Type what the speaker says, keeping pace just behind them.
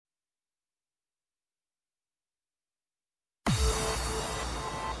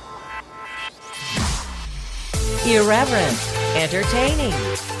Irreverent, entertaining,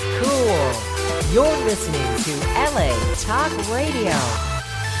 cool. You're listening to LA Talk Radio.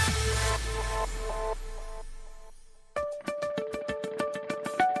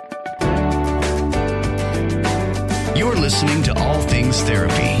 You're listening to All Things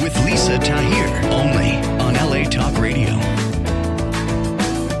Therapy with Lisa Tahir, only on LA Talk Radio.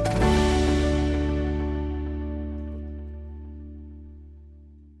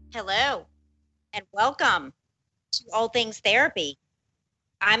 Hello, and welcome to All Things Therapy.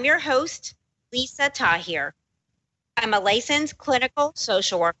 I'm your host, Lisa Tahir. I'm a licensed clinical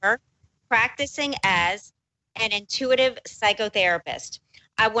social worker practicing as an intuitive psychotherapist.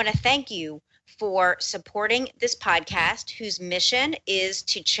 I want to thank you for supporting this podcast, whose mission is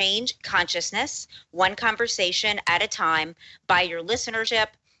to change consciousness one conversation at a time by your listenership,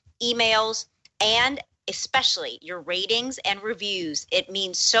 emails, and especially your ratings and reviews. It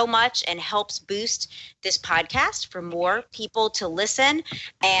means so much and helps boost this podcast for more people to listen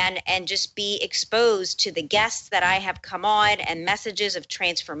and just be exposed to the guests that I have come on and messages of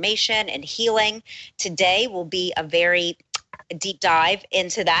transformation and healing. Today will be a very deep dive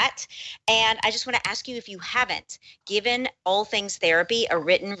into that. And I just want to ask you, if you haven't given All Things Therapy a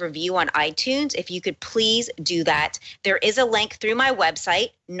written review on iTunes, if you could please do that. There is a link through my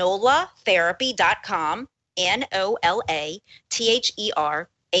website, nolatherapy.com,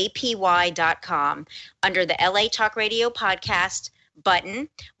 NOLATHERAPY.com, under the LA Talk Radio podcast button,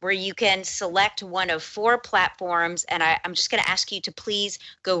 where you can select one of 4 platforms. And I'm just going to ask you to please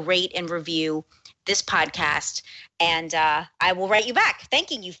go rate and review this podcast, and I will write you back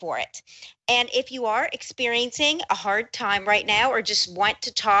thanking you for it. And if you are experiencing a hard time right now, or just want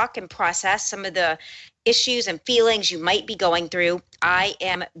to talk and process some of the issues and feelings you might be going through, I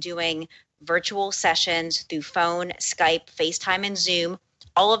am doing virtual sessions through phone, Skype, FaceTime, and Zoom.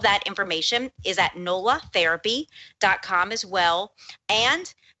 All of that information is at nolatherapy.com as well.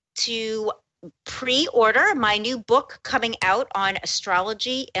 And to pre-order my new book coming out on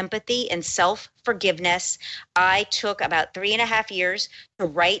astrology, empathy, and self-forgiveness. I took about 3.5 years to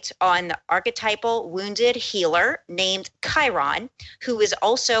write on the archetypal wounded healer named Chiron, who is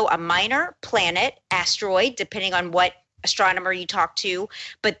also a minor planet, asteroid, depending on what astronomer you talk to.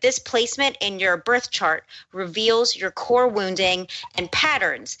 But this placement in your birth chart reveals your core wounding and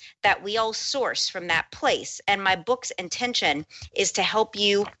patterns that we all source from that place. And my book's intention is to help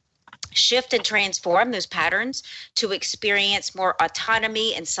you shift and transform those patterns to experience more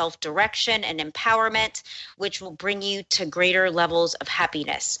autonomy and self-direction and empowerment, which will bring you to greater levels of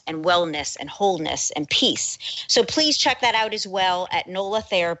happiness and wellness and wholeness and peace. So please check that out as well at NOLA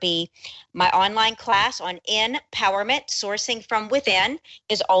Therapy. My online class on empowerment, sourcing from within,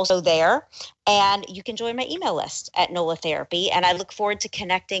 is also there. And you can join my email list at NOLA Therapy. And I look forward to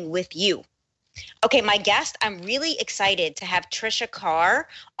connecting with you. Okay, my guest, I'm really excited to have Trisha Carr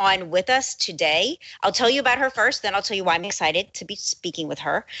on with us today. I'll tell you about her first, then I'll tell you why I'm excited to be speaking with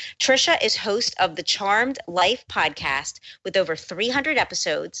her. Trisha is host of the Charmed Life podcast with over 300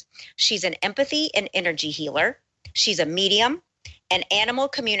 episodes. She's an empathy and energy healer. She's a medium, an animal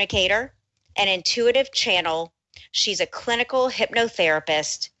communicator, an intuitive channel. She's a clinical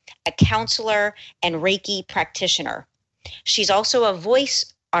hypnotherapist, a counselor, and Reiki practitioner. She's also a voice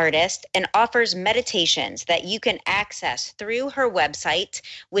artist and offers meditations that you can access through her website,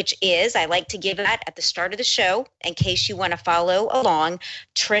 which is, I like to give that at the start of the show in case you want to follow along,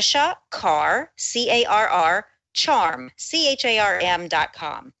 Trisha Carr, C-A-R-R, Charm,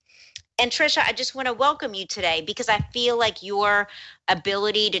 CHARM.com. And Trisha, I just want to welcome you today because I feel like your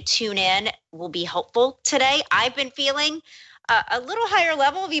ability to tune in will be helpful today. I've been feeling a little higher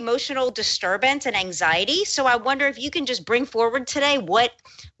level of emotional disturbance and anxiety. So I wonder if you can just bring forward today what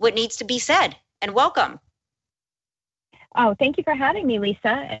needs to be said. And welcome. Oh, thank you for having me,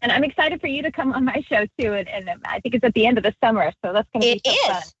 Lisa. And I'm excited for you to come on my show too. And I think it's at the end of the summer, so that's going to be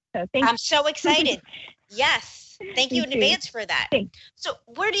so fun. So I'm so excited. Yes. Thank you in advance for that. So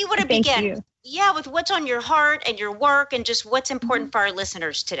where do you want to begin? Yeah, with what's on your heart and your work and just what's important for our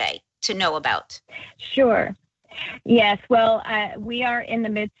listeners today to know about. Sure. Yes, well, we are in the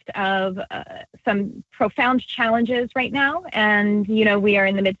midst of some profound challenges right now, and we are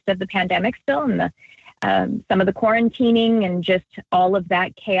in the midst of the pandemic still, and some of the quarantining and just all of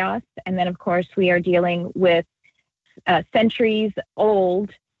that chaos. And then, of course, we are dealing with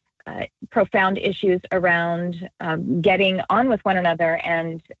centuries-old profound issues around getting on with one another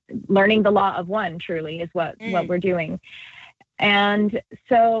and learning the law of one. Truly, is what we're doing, and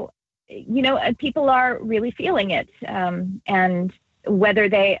so. People are really feeling it. And whether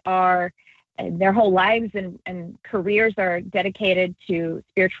they are their whole lives and careers are dedicated to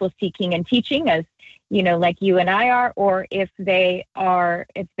spiritual seeking and teaching, as like you and I are, or if they have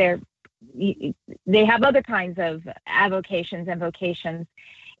other kinds of avocations and vocations.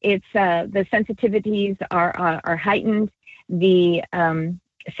 It's the sensitivities are heightened. The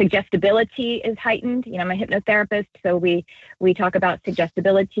suggestibility is heightened. I'm a hypnotherapist, so we talk about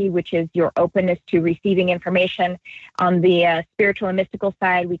suggestibility, which is your openness to receiving information. On the spiritual and mystical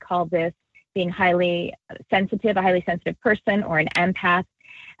side, we call this being a highly sensitive person, or an empath.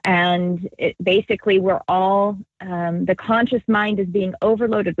 And basically, we're all the conscious mind is being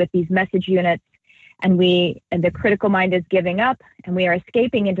overloaded with these message units, and the critical mind is giving up, and we are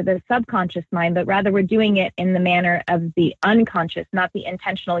escaping into the subconscious mind, but rather we're doing it in the manner of the unconscious, not the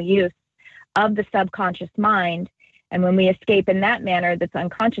intentional use of the subconscious mind. And when we escape in that manner that's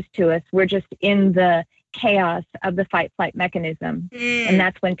unconscious to us, we're just in the chaos of the fight-flight mechanism. And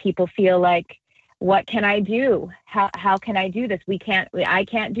that's when people feel like, what can I do? How can I do this? I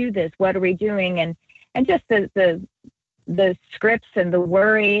can't do this. What are we doing? And just the scripts and the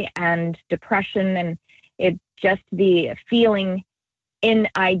worry and depression, and it just the feeling in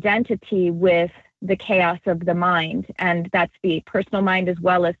identity with the chaos of the mind. And that's the personal mind as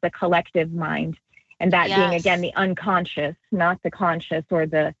well as the collective mind. And that being, again, the unconscious, not the conscious or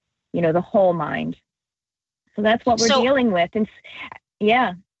the whole mind. So that's what we're dealing with. And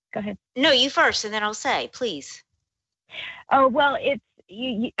yeah, go ahead. No, you first, and then I'll say, please. Oh, well,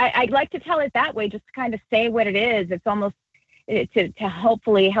 I'd like to tell it that way, just to kind of say what it is. It's almost to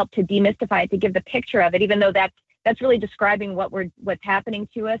hopefully help to demystify it, to give the picture of it, even though that's really describing what's happening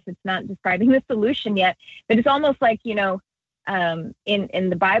to us. It's not describing the solution yet, but it's almost like, in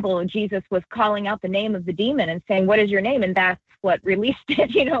the Bible, Jesus was calling out the name of the demon and saying, "What is your name?" And that's what released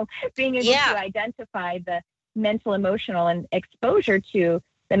it, being able to identify the mental, emotional, and exposure to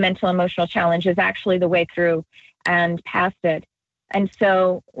the mental, emotional challenge is actually the way through and past it. And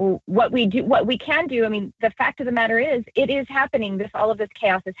so what we can do, the fact of the matter is, it is happening. All of this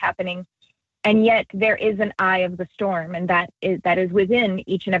chaos is happening. And yet there is an eye of the storm, and that is within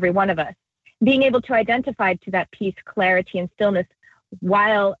each and every one of us. Being able to identify to that peace, clarity, and stillness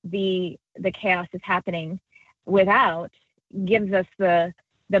while the chaos is happening without gives us the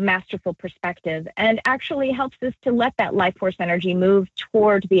masterful perspective, and actually helps us to let that life force energy move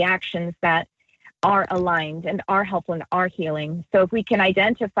toward the actions that are aligned and are helpful and are healing. So if we can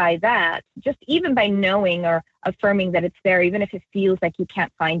identify that, just even by knowing or affirming that it's there, even if it feels like you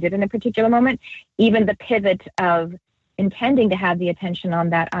can't find it in a particular moment, even the pivot of intending to have the attention on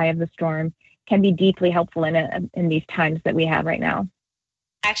that eye of the storm can be deeply helpful in these times that we have right now.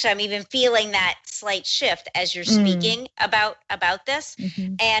 Actually, I'm even feeling that slight shift as you're speaking about this.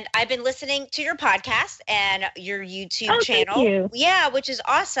 Mm-hmm. And I've been listening to your podcast and your YouTube channel. Thank you. Yeah, which is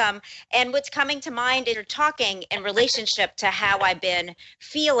awesome. And what's coming to mind is you're talking in relationship to how I've been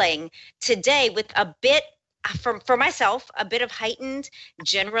feeling today, with a bit, for myself, a bit of heightened,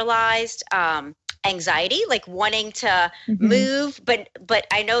 generalized anxiety, like wanting to move, but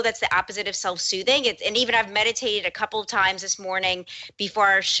I know that's the opposite of self-soothing. And even I've meditated a couple of times this morning before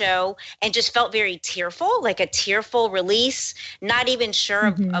our show and just felt very tearful, like a tearful release, not even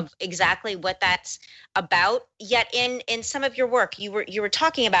sure of exactly what that's about. Yet in some of your work, you were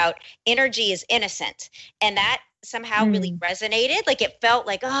talking about energy is innocent, and that somehow really resonated. Like it felt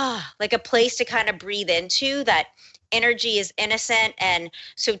like, like a place to kind of breathe into, that energy is innocent. And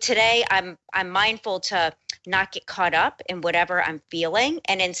so today I'm mindful to not get caught up in whatever I'm feeling,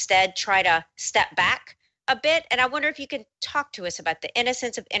 and instead try to step back a bit. And I wonder if you can talk to us about the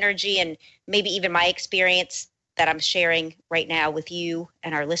innocence of energy, and maybe even my experience that I'm sharing right now with you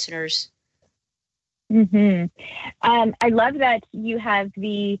and our listeners. I love that you have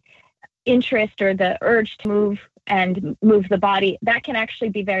the interest or the urge to move the body. That can actually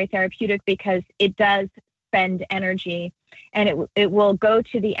be very therapeutic, because it does spend energy, and it will go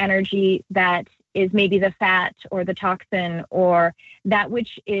to the energy that is maybe the fat or the toxin, or that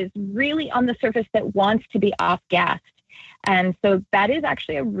which is really on the surface that wants to be off-gassed. And so that is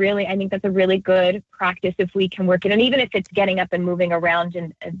actually I think that's a really good practice if we can work it. And even if it's getting up and moving around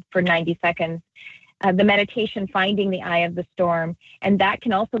for 90 seconds, the meditation, finding the eye of the storm. And that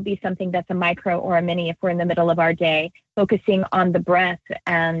can also be something that's a micro or a mini if we're in the middle of our day, focusing on the breath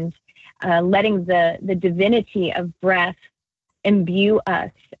and letting the divinity of breath imbue us,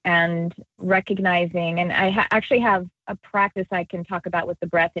 and recognizing. And I actually have a practice I can talk about with the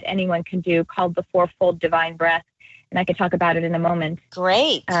breath that anyone can do, called the fourfold divine breath. And I could talk about it in a moment.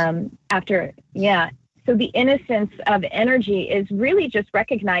 Great. So the innocence of energy is really just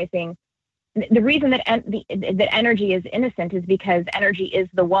recognizing the reason that that energy is innocent is because energy is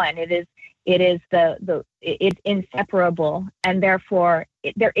the one. It It's inseparable, and therefore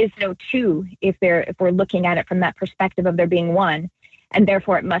there is no two if we're looking at it from that perspective of there being one, and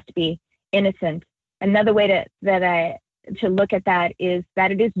therefore it must be innocent. Another way to look at that is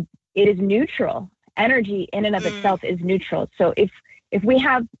that it is neutral. Energy in and of itself is neutral. So if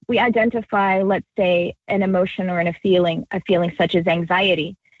we identify, let's say, an emotion or a feeling such as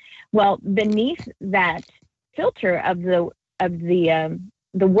anxiety, well, beneath that filter of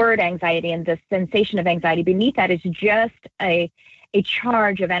the word anxiety and the sensation of anxiety, beneath that is just a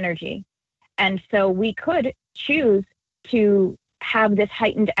charge of energy. And so we could choose to have this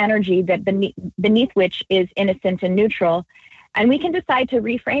heightened energy that beneath which is innocent and neutral. And we can decide to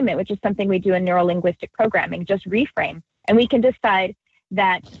reframe it, which is something we do in neuro-linguistic programming, just reframe. And we can decide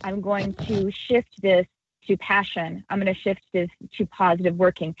that I'm going to shift this to passion. I'm going to shift this to positive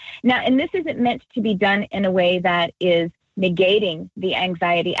working. Now, and this isn't meant to be done in a way that is negating the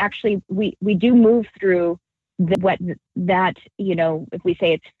anxiety. Actually, we do move through if we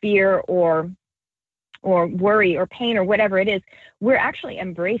say it's fear or worry or pain or whatever it is, we're actually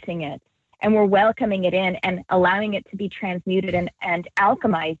embracing it and we're welcoming it in and allowing it to be transmuted and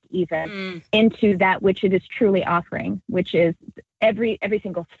alchemized even into that which it is truly offering, which is every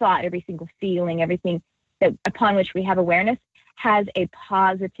single thought, every single feeling, everything that upon which we have awareness has a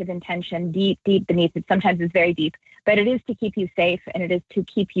positive intention deep beneath it. Sometimes it's very deep, but it is to keep you safe and it is to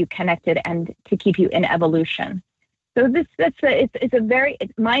keep you connected and to keep you in evolution. So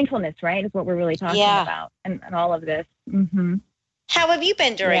it's mindfulness, right? Is what we're really talking about and all of this. Mm-hmm. How have you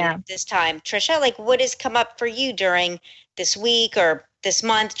been during this time, Tricia? Like, what has come up for you during this week or this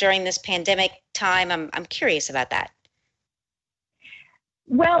month during this pandemic time? I'm curious about that.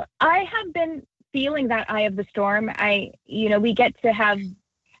 Well, I have been feeling that eye of the storm. I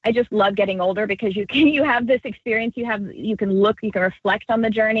just love getting older because you have this experience. You can look, you can reflect on the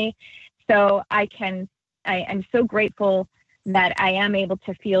journey. So I am so grateful that I am able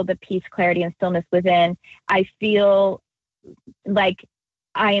to feel the peace, clarity, and stillness within. I feel like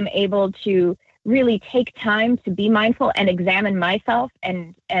I am able to really take time to be mindful and examine myself.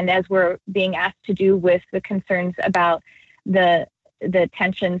 And as we're being asked to do with the concerns about the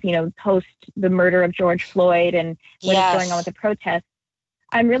tensions, post the murder of George Floyd and what is going on with the protests,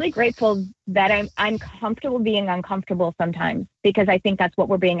 I'm really grateful that I'm comfortable being uncomfortable sometimes, because I think that's what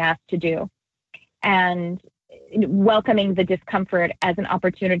we're being asked to do. And welcoming the discomfort as an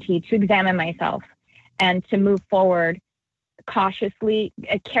opportunity to examine myself and to move forward cautiously,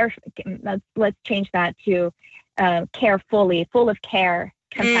 let's change that to carefully, full of care,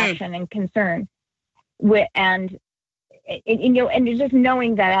 compassion, and concern. And just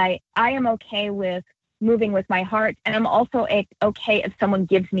knowing that I am okay with moving with my heart, and I'm also okay if someone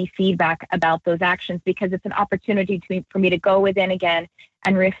gives me feedback about those actions, because it's an opportunity for me to go within again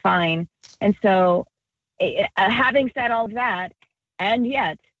and refine. And so, having said all of that, and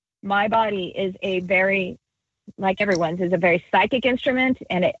yet my body is like everyone's, is a very psychic instrument,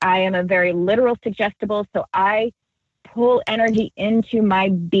 and I am a very literal suggestible. So I pull energy into my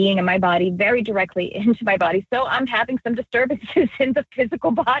being and my body, very directly into my body. So I'm having some disturbances in the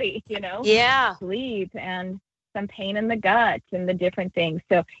physical body, sleep and some pain in the gut and the different things.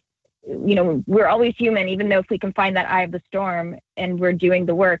 So, we're always human, even though if we can find that eye of the storm and we're doing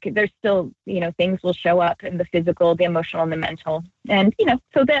the work, there's still, things will show up in the physical, the emotional, and the mental. And,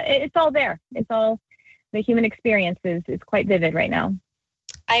 so that it's all there. It's all, the human experience is quite vivid right now.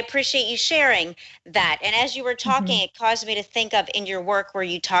 I appreciate you sharing that. And as you were talking, it caused me to think of in your work where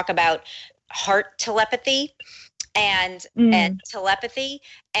you talk about heart telepathy and telepathy.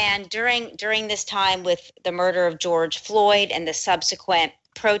 And during this time with the murder of George Floyd and the subsequent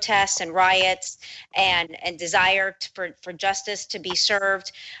protests and riots and desire for justice to be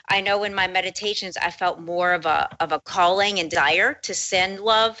served, I know in my meditations I felt more of a calling and desire to send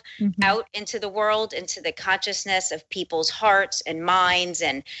love out into the world, into the consciousness of people's hearts and minds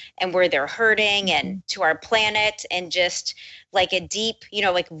and where they're hurting and to our planet, and just like a deep,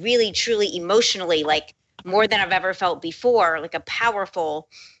 like really truly emotionally, like more than I've ever felt before, like a powerful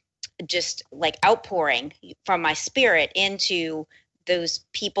just like outpouring from my spirit into those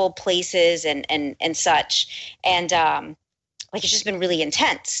people, places, and such. And like it's just been really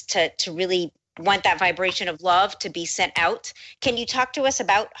intense to really want that vibration of love to be sent out. Can you talk to us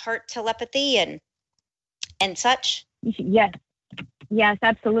about heart telepathy and such? Yes,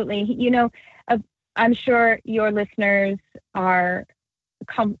 absolutely. I'm sure your listeners are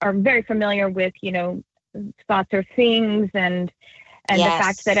very familiar with, thoughts are things and the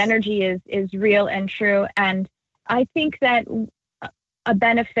fact that energy is real and true. And I think that a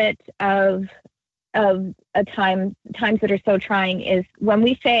benefit of a times that are so trying is when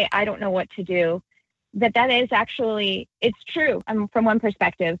we say, I don't know what to do, that is actually, it's true from one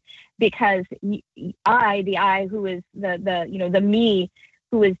perspective, because the I who is the me,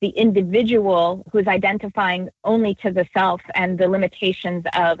 who is the individual who is identifying only to the self and the limitations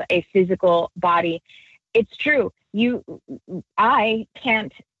of a physical body. It's true. I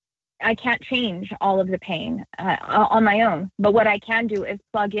can't change all of the pain on my own. But what I can do is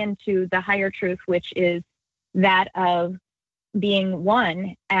plug into the higher truth, which is that of being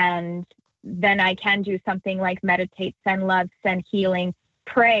one. And then I can do something like meditate, send love, send healing,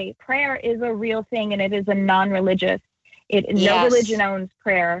 pray. Prayer is a real thing, and it is a non-religious. No religion owns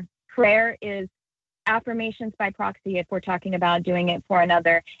prayer. Prayer is affirmations by proxy, if we're talking about doing it for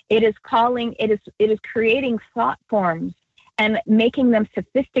another. It is creating thought forms and making them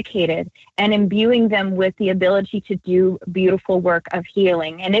sophisticated and imbuing them with the ability to do beautiful work of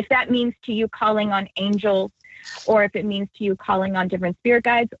healing. And if that means to you calling on angels, or if it means to you calling on different spirit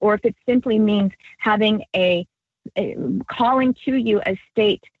guides, or if it simply means having a calling to you a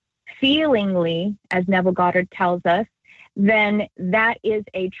state feelingly, as Neville Goddard tells us, then that is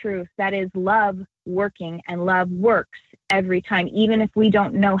a truth. That is love working, and love works every time. Even if we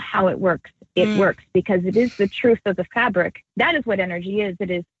don't know how it works, it works, because it is the truth of the fabric. That is what energy is.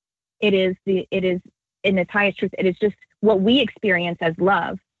 It is in its highest truth. It is just what we experience as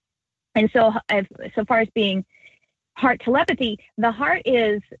love. And so far as being heart telepathy, the heart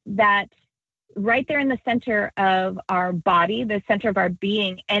is that right there in the center of our body, the center of our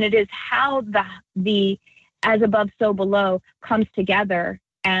being, and it is how the as above, so below comes together,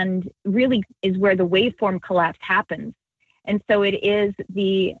 and really is where the waveform collapse happens. And so it is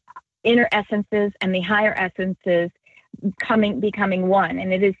the inner essences and the higher essences becoming one.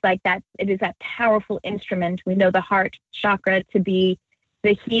 And it is like that. It is that powerful instrument. We know the heart chakra to be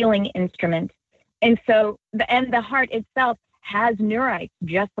the healing instrument. And so the heart itself has neurites,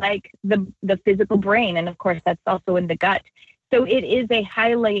 just like the physical brain. And of course, that's also in the gut. So it is a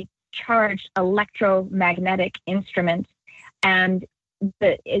highly charged electromagnetic instrument. And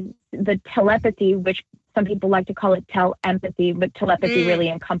the telepathy, which some people like to call it telepathy, but telepathy really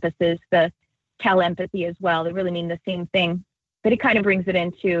encompasses the telepathy as well. They really mean the same thing, but it kind of brings it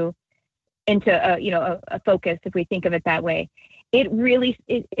into a focus, if we think of it that way. It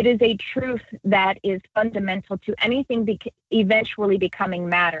is a truth that is fundamental to anything eventually becoming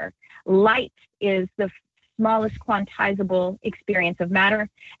matter. Light is the smallest quantizable experience of matter,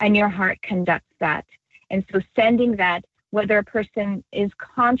 and your heart conducts that. And so sending that, whether a person is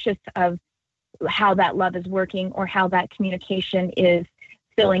conscious of how that love is working or how that communication is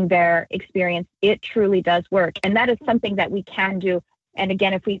filling their experience, it truly does work. And that is something that we can do. And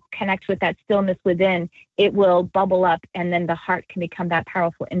again, if we connect with that stillness within, it will bubble up, and then the heart can become that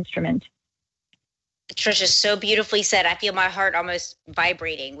powerful instrument. Trisha, so beautifully said. I feel my heart almost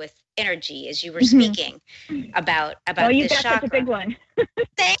vibrating with energy as you were speaking about you this got chakra. Such a big one.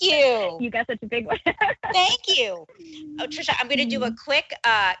 Thank you. You got such a big one. Thank you. Oh, Trisha, I'm going to do a quick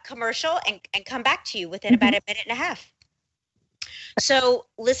commercial and come back to you within about a minute and a half. So,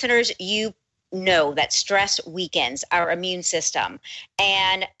 listeners, you know that stress weakens our immune system,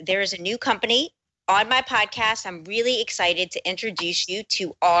 and there is a new company on my podcast. I'm really excited to introduce you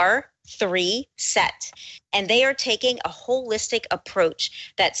to R3 Set, and they are taking a holistic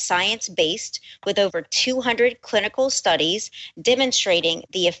approach that's science-based, with over 200 clinical studies demonstrating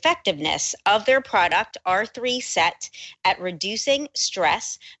the effectiveness of their product, R3 Set, at reducing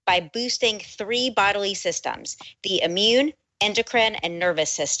stress by boosting 3 bodily systems: the immune, endocrine, and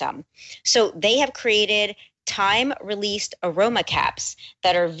nervous system. So they have created time-released aroma caps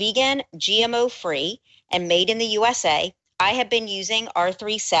that are vegan, GMO-free, and made in the USA. I have been using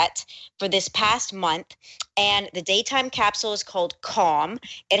R3 Set for this past month, and the daytime capsule is called Calm.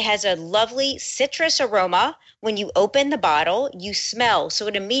 It has a lovely citrus aroma. When you open the bottle, you smell, so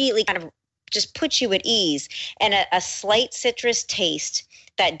it immediately kind of just puts you at ease, and a slight citrus taste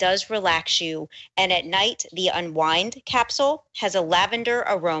that does relax you. And at night, the Unwind capsule has a lavender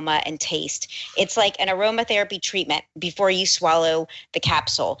aroma and taste. It's like an aromatherapy treatment before you swallow the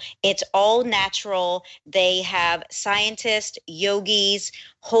capsule. It's all natural. They have scientists, yogis,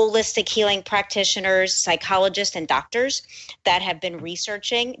 holistic healing practitioners, psychologists, and doctors that have been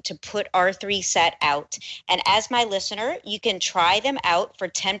researching to put R3 Set out. And as my listener, you can try them out for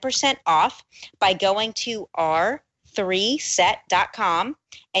 10% off by going to r3set.com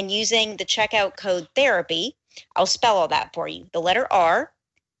and using the checkout code therapy. I'll spell all that for you. The letter R,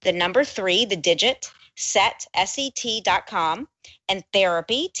 the number 3, the digit, set, set.com, and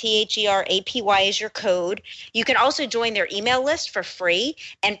therapy, THERAPY is your code. You can also join their email list for free.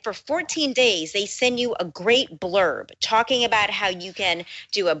 And for 14 days, they send you a great blurb talking about how you can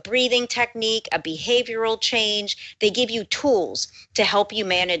do a breathing technique, a behavioral change. They give you tools to help you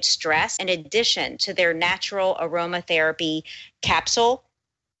manage stress in addition to their natural aromatherapy capsule.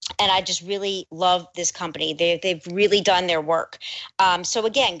 And I just really love this company. They've really done their work. So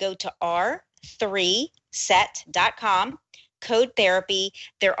again, go to r3set.com, code therapy.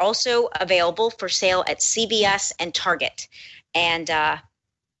 They're also available for sale at CVS and Target. And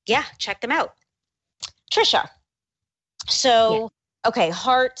check them out. Trisha. So, okay,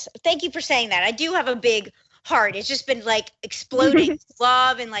 heart. Thank you for saying that. I do have a big heart. It's just been like exploding with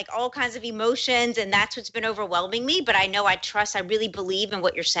love and like all kinds of emotions. And that's what's been overwhelming me. But I know I really believe in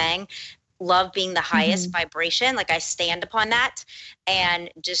what you're saying. Love being the highest vibration. Like I stand upon that and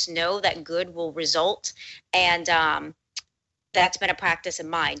just know that good will result. And that's been a practice of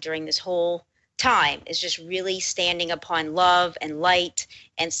mine during this whole time, is just really standing upon love and light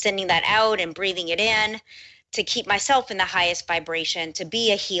and sending that out and breathing it in, to keep myself in the highest vibration, to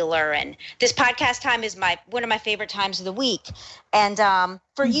be a healer. And this podcast time is one of my favorite times of the week. And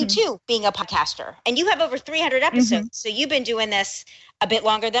for you too, being a podcaster, and you have over 300 episodes. So you've been doing this a bit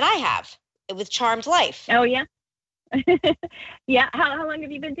longer than I have with Charmed Life. Oh yeah. Yeah. How long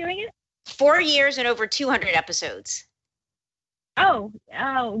have you been doing it? 4 years and over 200 episodes. Oh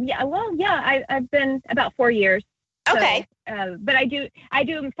yeah. Well, yeah, I've been about 4 years. Okay. So, but I do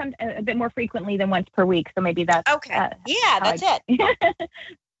them a bit more frequently than once per week. So maybe that's okay. That's it.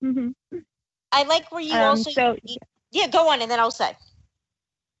 I like where you also. So, go on, and then I'll say.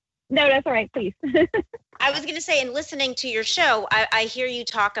 No, that's all right. Please. I was going to say, in listening to your show, I hear you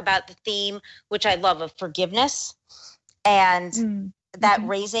talk about the theme, which I love, of forgiveness, and that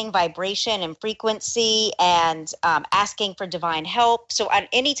raising vibration and frequency, and asking for divine help. So on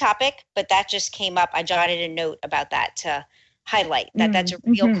any topic, but that just came up. I jotted a note about that to highlight that that's a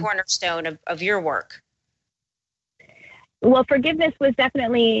real cornerstone of your work. Well, forgiveness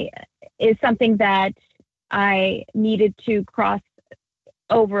is something that I needed to cross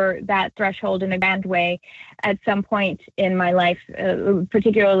over that threshold in a grand way at some point in my life,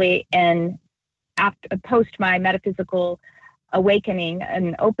 particularly post my metaphysical awakening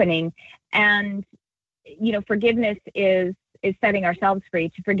and opening. And forgiveness is setting ourselves free.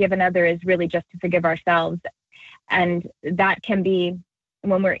 To forgive another is really just to forgive ourselves. And that can be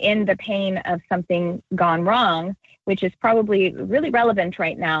when we're in the pain of something gone wrong, which is probably really relevant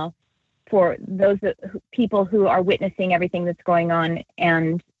right now for those people who are witnessing everything that's going on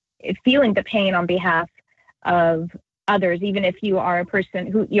and feeling the pain on behalf of others, even if you are a person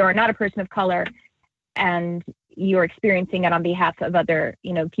who you are not a person of color, and you're experiencing it on behalf of other,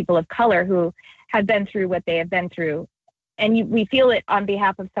 people of color who have been through what they have been through. And we feel it on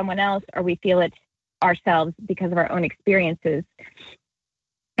behalf of someone else, or we feel it ourselves because of our own experiences.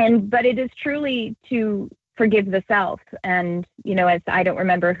 But it is truly to forgive the self. And, as I don't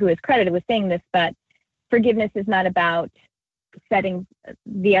remember who is credited with saying this, but forgiveness is not about setting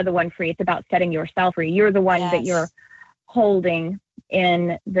the other one free. It's about setting yourself free. You're the one that you're holding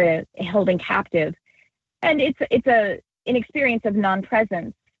captive. And it's an experience of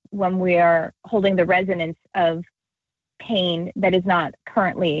non-presence when we are holding the resonance of pain that is not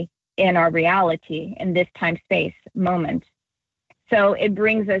currently in our reality in this time space moment. So it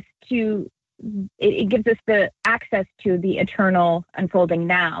brings us to, it gives us the access to the eternal unfolding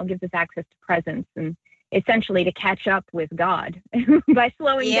now, gives us access to presence, and essentially to catch up with God by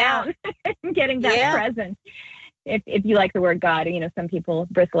slowing down and getting that presence. If you like the word God, some people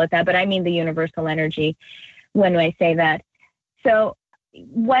bristle at that, but I mean the universal energy when I say that. So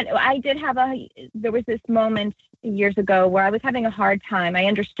what I did there was this moment years ago where I was having a hard time. I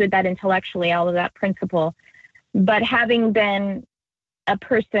understood that intellectually, all of that principle, but having been a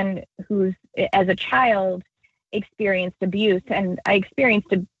person who's, as a child, experienced abuse, and I experienced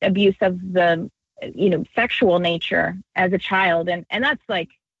abuse of the, sexual nature as a child. And that's like,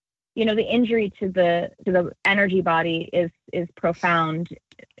 the injury to the energy body is profound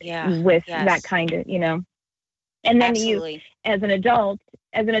with that kind of, and then you, as an adult,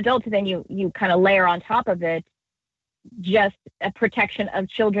 then you kind of layer on top of it just a protection of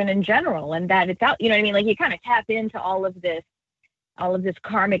children in general, and that it's out, like you kind of tap into all of this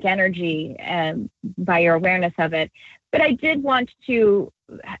karmic energy by your awareness of it. But I did want to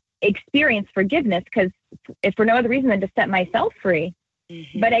experience forgiveness, because if for no other reason than to set myself free.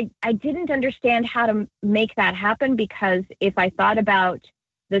 But I didn't understand how to make that happen, because if I thought about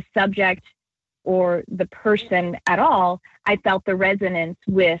the subject or the person at all, I felt the resonance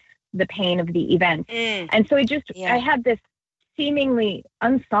with the pain of the event. And so I had this seemingly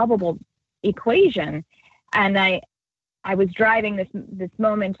unsolvable equation. And I was driving this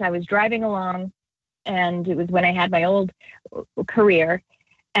moment, I was driving along, and it was when I had my old career,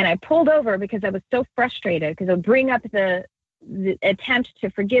 and I pulled over because I was so frustrated, because I would bring up the attempt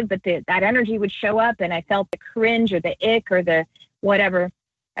to forgive, but that energy would show up, and I felt the cringe or the ick or the whatever.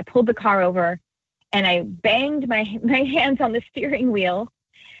 I pulled the car over and I banged my hands on the steering wheel,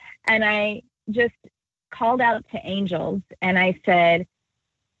 and I just called out to angels, and I said,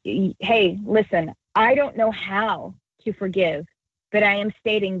 hey, listen, I don't know how to forgive, but I am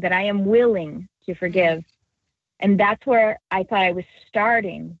stating that I am willing to forgive. And that's where I thought I was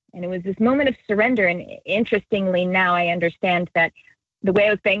starting. And it was this moment of surrender. And interestingly, now I understand that the way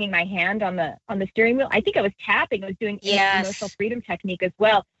I was banging my hand on the steering wheel, I think I was tapping. I was doing emotional freedom technique as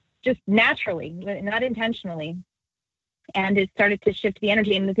well, just naturally, not intentionally. And it started to shift the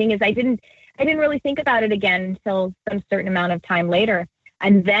energy. And the thing is, I didn't really think about it again until some certain amount of time later.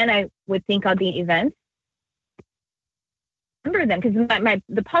 And then I would think of the events, remember them, because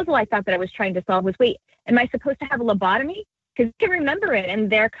the puzzle I thought that I was trying to solve was, wait, am I supposed to have a lobotomy? Because I can remember it, and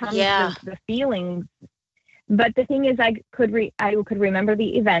there comes the feelings. But the thing is, I could remember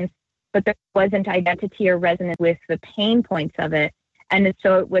the events, but there wasn't identity or resonance with the pain points of it. And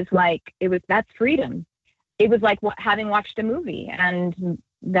so that's freedom. It was like having watched a movie, and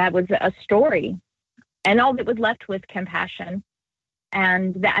that was a story. And all that was left was compassion.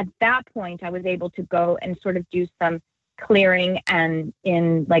 And at that point, I was able to go and sort of do some clearing, and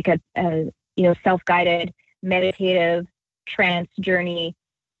in like a self-guided meditative trance journey,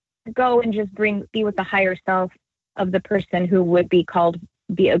 go and just be with the higher self of the person who would be called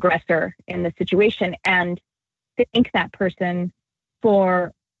the aggressor in the situation, and thank that person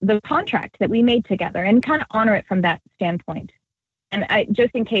for the contract that we made together, and kind of honor it from that standpoint. And I,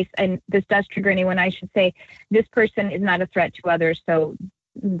 just in case, and this does trigger anyone, I should say this person is not a threat to others, so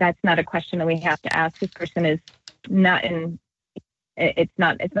that's not a question that we have to ask. This person is not in. It's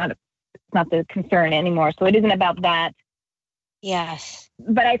not the concern anymore. So it isn't about that. Yes.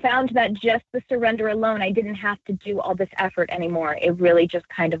 But I found that just the surrender alone, I didn't have to do all this effort anymore. It really just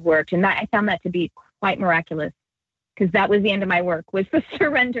kind of worked. And I found that to be quite miraculous, because that was the end of my work, was the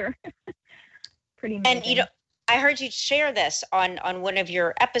surrender. Pretty amazing. And, I heard you share this on one of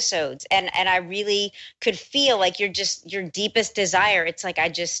your episodes, and I really could feel like your deepest desire. It's like, I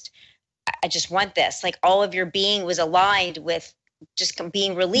just want this. Like all of your being was aligned with just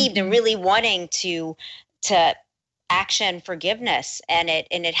being relieved and really wanting to action forgiveness. And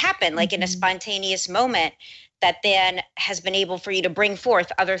it happened like in a spontaneous moment that then has been able for you to bring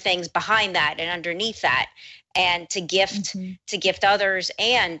forth other things behind that and underneath that, and to gift others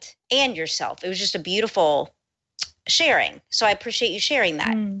and yourself. It was just a beautiful sharing. So I appreciate you sharing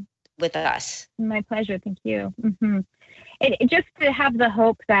that with us. My pleasure. Thank you. It just to have the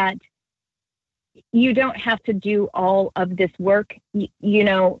hope that you don't have to do all of this work.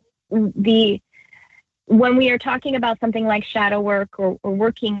 When we are talking about something like shadow work or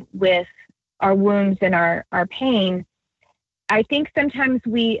working with our wounds and our pain, I think sometimes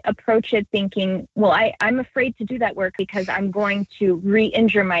we approach it thinking, well, I'm afraid to do that work because I'm going to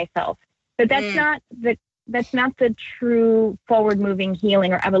re-injure myself. But that's not the true forward-moving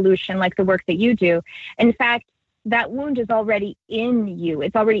healing or evolution like the work that you do. In fact, that wound is already in you.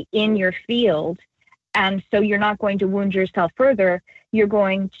 It's already in your field. And so you're not going to wound yourself further. You're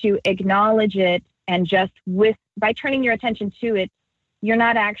going to acknowledge it, and just by turning your attention to it, you're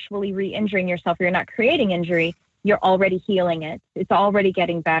not actually re-injuring yourself. You're not creating injury. You're already healing it. It's already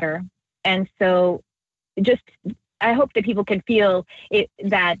getting better. And so I hope that people can feel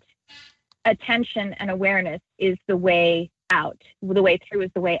that attention and awareness is the way out. The way through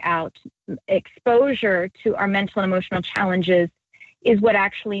is the way out. Exposure to our mental and emotional challenges is what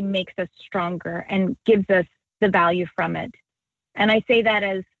actually makes us stronger and gives us the value from it. And I say that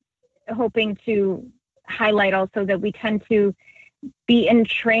as hoping to highlight also that we tend to be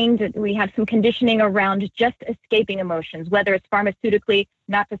entrained, we have some conditioning around just escaping emotions, whether it's pharmaceutically,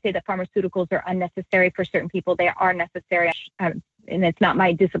 not to say that pharmaceuticals are unnecessary for certain people, they are necessary, and it's not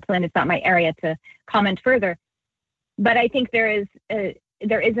my discipline, it's not my area to comment further. But I think there is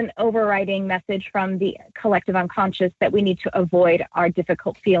an overriding message from the collective unconscious that we need to avoid our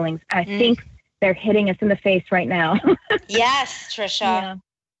difficult feelings. I think they're hitting us in the face right now. Yes, Trisha. Yeah.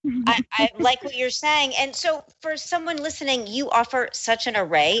 I like what you're saying. And so for someone listening, you offer such an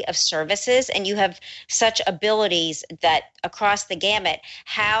array of services and you have such abilities that across the gamut.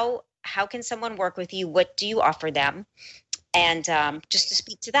 How can someone work with you? What do you offer them? And just to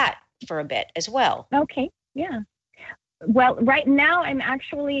speak to that for a bit as well. Okay. Yeah. Well, right now I'm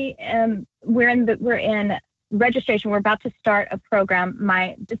actually we're in registration. We're about to start a program.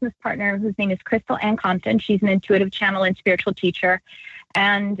 My business partner, whose name is Crystal Ann Compton, she's an intuitive channel and spiritual teacher.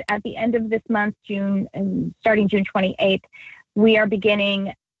 And at the end of this month, starting June 28th, we are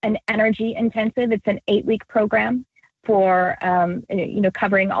beginning an energy intensive. It's an 8-week program for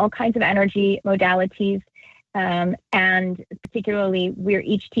covering all kinds of energy modalities. And particularly, we're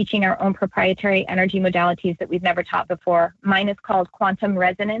each teaching our own proprietary energy modalities that we've never taught before. Mine is called quantum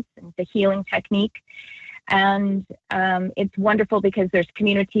resonance. It's a healing technique. And it's wonderful because there's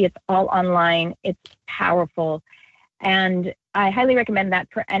community. It's all online. It's powerful. And I highly recommend that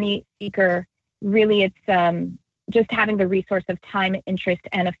for any seeker. Really, it's just having the resource of time, interest,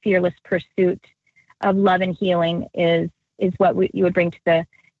 and a fearless pursuit of love and healing is what you would bring to the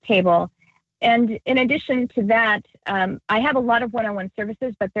table. And in addition to that, I have a lot of one-on-one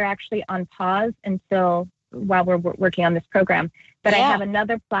services, but they're actually on pause while we're working on this program. But I have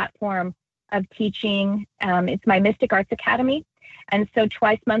another platform of teaching. It's my Mystic Arts Academy. And so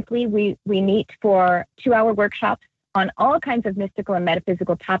twice monthly, we meet for 2-hour workshops on all kinds of mystical and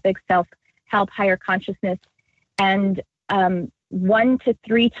metaphysical topics, self-help, higher consciousness, and 1 to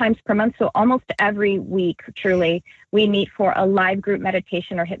 3 times per month, so almost every week, truly, we meet for a live group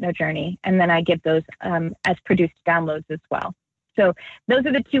meditation or hypno journey, and then I give those as produced downloads as well. So those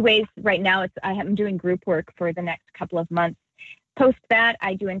are the 2 ways right now. I am doing group work for the next couple of months. Post that,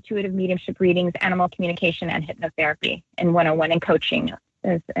 I do intuitive mediumship readings, animal communication, and hypnotherapy, and one-on-one and coaching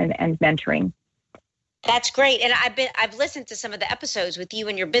and mentoring. That's great. And I've listened to some of the episodes with you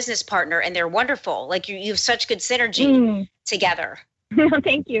and your business partner, and they're wonderful. Like you have such good synergy together.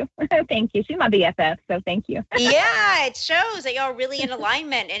 Thank you. Thank you. She's my BFF, so thank you. Yeah, it shows that y'all are really in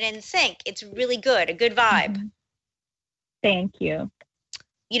alignment and in sync. It's really good, a good vibe. Thank you.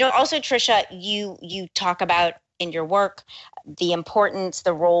 Also, Tricia, you talk about in your work the importance,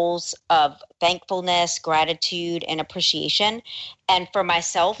 the roles of thankfulness, gratitude, and appreciation. And for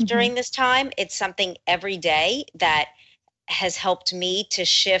myself during this time, it's something every day that has helped me to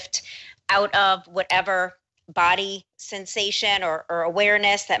shift out of whatever body sensation or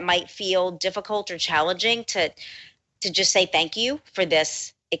awareness that might feel difficult or challenging to just say thank you for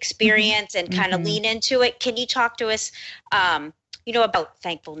this experience and kind of lean into it. Can you talk to us, about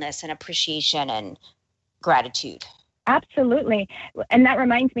thankfulness and appreciation and gratitude? Absolutely. And that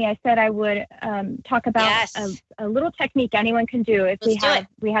reminds me, I said I would talk about a little technique anyone can do if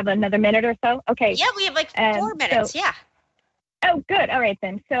we have another minute or so. Okay. Yeah, we have like 4 minutes. Oh, good. All right,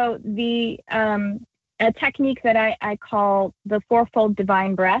 then. So a technique that I call the 4-fold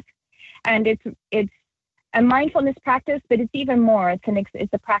divine breath, and it's a mindfulness practice, but it's even more.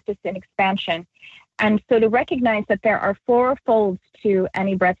 It's a practice in expansion. And so to recognize that there are 4 folds to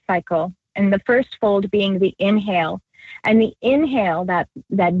any breath cycle, and the first fold being the inhale. And the inhale,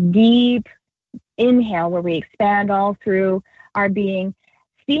 that deep inhale where we expand all through our being,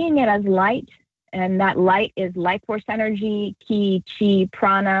 seeing it as light, and that light is life force energy, ki, chi,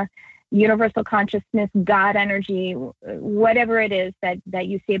 prana, universal consciousness, God energy, whatever it is that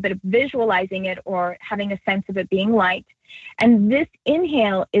you see, but visualizing it or having a sense of it being light. And this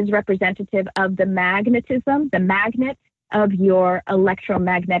inhale is representative of the magnetism, the magnet of your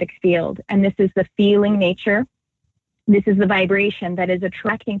electromagnetic field. And this is the feeling nature. This is the vibration that is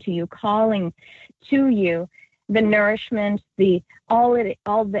attracting to you, calling to you the nourishment, all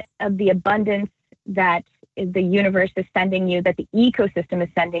of the abundance that the universe is sending you, that the ecosystem is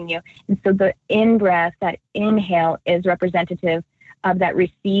sending you. And so the in-breath, that inhale, is representative of that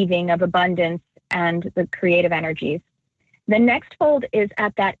receiving of abundance and the creative energies. The next fold is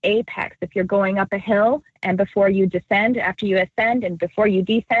at that apex. If you're going up a hill and before you descend, after you ascend and before you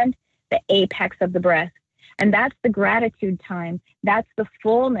descend, the apex of the breath. And that's the gratitude time. That's the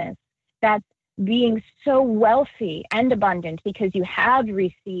fullness. That's being so wealthy and abundant because you have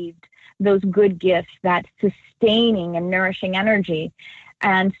received those good gifts, that sustaining and nourishing energy.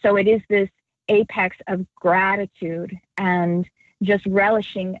 And so it is this apex of gratitude and just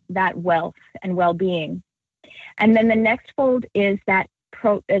relishing that wealth and well-being. And then the next fold is that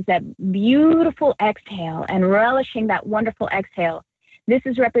beautiful exhale and relishing that wonderful exhale. This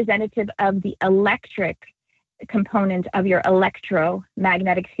is representative of the electric component of your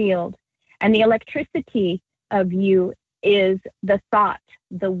electromagnetic field. And the electricity of you is the thought,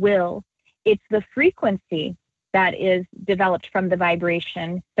 the will. It's the frequency that is developed from the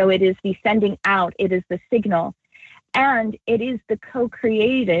vibration. So it is the sending out, it is the signal, and it is the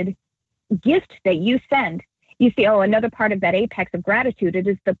co-created gift that you send. You see, another part of that apex of gratitude, it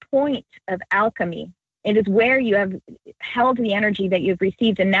is the point of alchemy. It is where you have held the energy that you've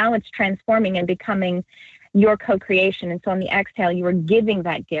received, and now it's transforming and becoming your co-creation. And so on the exhale, you are giving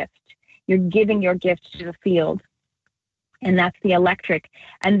that gift. You're giving your gift to the field. And that's the electric.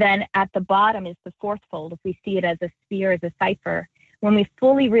 And then at the bottom is the fourth fold. If we see it as a sphere, as a cipher, when we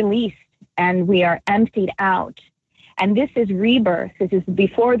fully release and we are emptied out. And this is rebirth. This is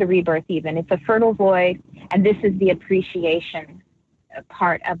before the rebirth even. It's a fertile void. And this is the appreciation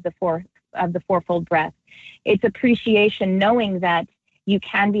part of the fourfold breath. It's appreciation, knowing that you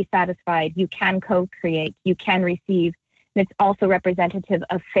can be satisfied, you can co-create, you can receive. And it's also representative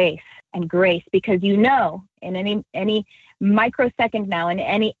of faith and grace, because you know in any microsecond now, in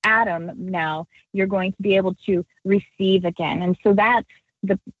any atom now, you're going to be able to receive again. And so that's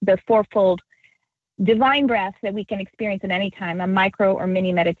the fourfold divine breath that we can experience at any time, a micro or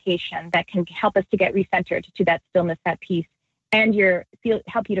mini meditation that can help us to get recentered to that stillness, that peace, and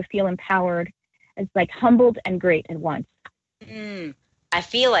help you to feel empowered. It's like humbled and great at once. I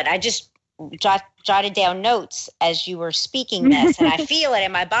feel it. I just jotted down notes as you were speaking this, and I feel it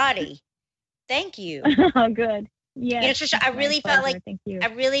in my body. Thank you. Oh, good. Yeah. You know, Trisha, I really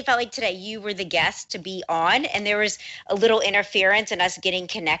felt like today you were the guest to be on, and there was a little interference in us getting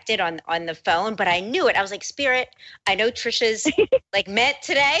connected on the phone, but I knew it. I was like, Spirit, I know Trisha's like meant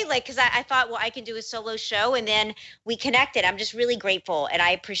today, like, because I thought, well, I can do a solo show, and then we connected. I'm just really grateful, and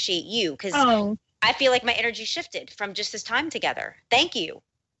I appreciate you, because I feel like my energy shifted from just this time together. Thank you.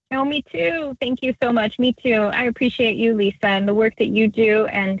 Oh, me too. Thank you so much. Me too. I appreciate you, Lisa, and the work that you do,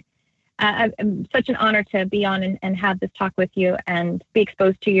 and I'm such an honor to be on and have this talk with you and be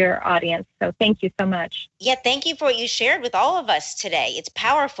exposed to your audience. So thank you so much. Yeah, thank you for what you shared with all of us today. It's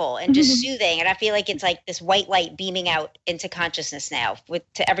powerful and just soothing. And I feel like it's like this white light beaming out into consciousness now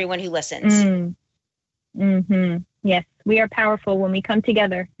to everyone who listens. Yes, we are powerful when we come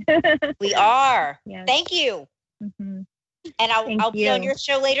together. We are. Yes. Thank you. And I'll be on your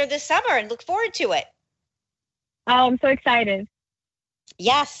show later this summer and look forward to it. Oh, I'm so excited.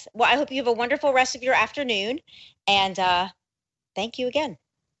 Yes. Well, I hope you have a wonderful rest of your afternoon. And thank you again.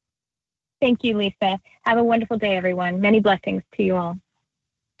 Thank you, Lisa. Have a wonderful day, everyone. Many blessings to you all.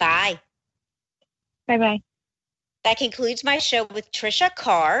 Bye. Bye-bye. That concludes my show with Trisha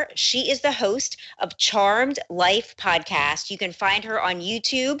Carr. She is the host of Charmed Life podcast. You can find her on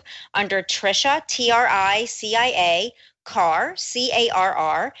YouTube under Trisha, Tricia, Carr,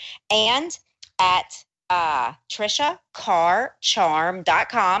 Carr, and at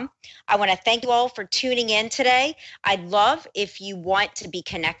TrishaCarrCharm.com. I want to thank you all for tuning in today. I'd love if you want to be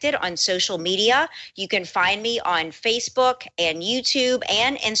connected on social media. You can find me on Facebook and YouTube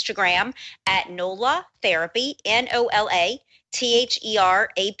and Instagram at Nola Therapy, NOLA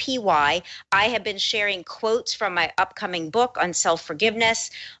THERAPY. I have been sharing quotes from my upcoming book on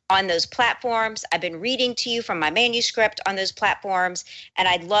self-forgiveness on those platforms. I've been reading to you from my manuscript on those platforms, and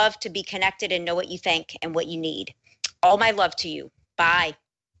I'd love to be connected and know what you think and what you need. All my love to you. Bye.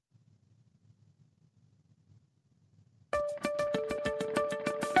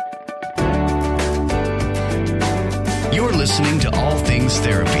 You're listening to All Things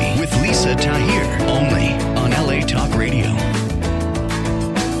Therapy with Lisa Tahir, only on LA Talk Radio.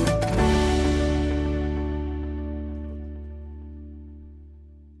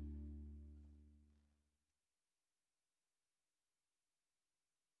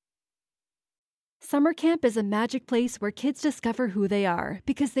 Summer camp is a magic place where kids discover who they are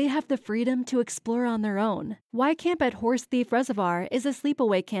because they have the freedom to explore on their own. Y Camp at Horse Thief Reservoir is a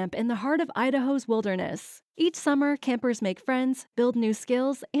sleepaway camp in the heart of Idaho's wilderness. Each summer, campers make friends, build new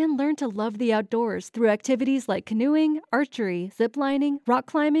skills, and learn to love the outdoors through activities like canoeing, archery, ziplining, rock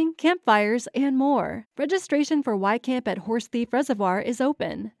climbing, campfires, and more. Registration for Y Camp at Horse Thief Reservoir is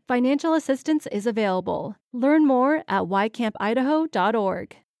open. Financial assistance is available. Learn more at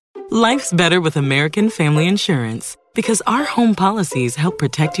ycampidaho.org. Life's better with American Family Insurance because our home policies help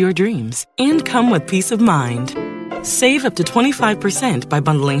protect your dreams and come with peace of mind. Save up to 25% by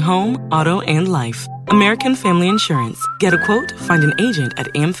bundling home, auto, and life. American Family Insurance. Get a quote, find an agent at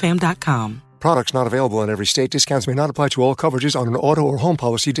amfam.com. Products not available in every state. Discounts may not apply to all coverages on an auto or home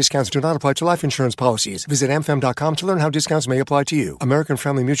policy. Discounts do not apply to life insurance policies. Visit amfam.com to learn how discounts may apply to you. American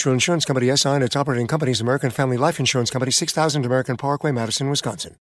Family Mutual Insurance Company, SI, and its operating companies, American Family Life Insurance Company, 6000 American Parkway, Madison, Wisconsin.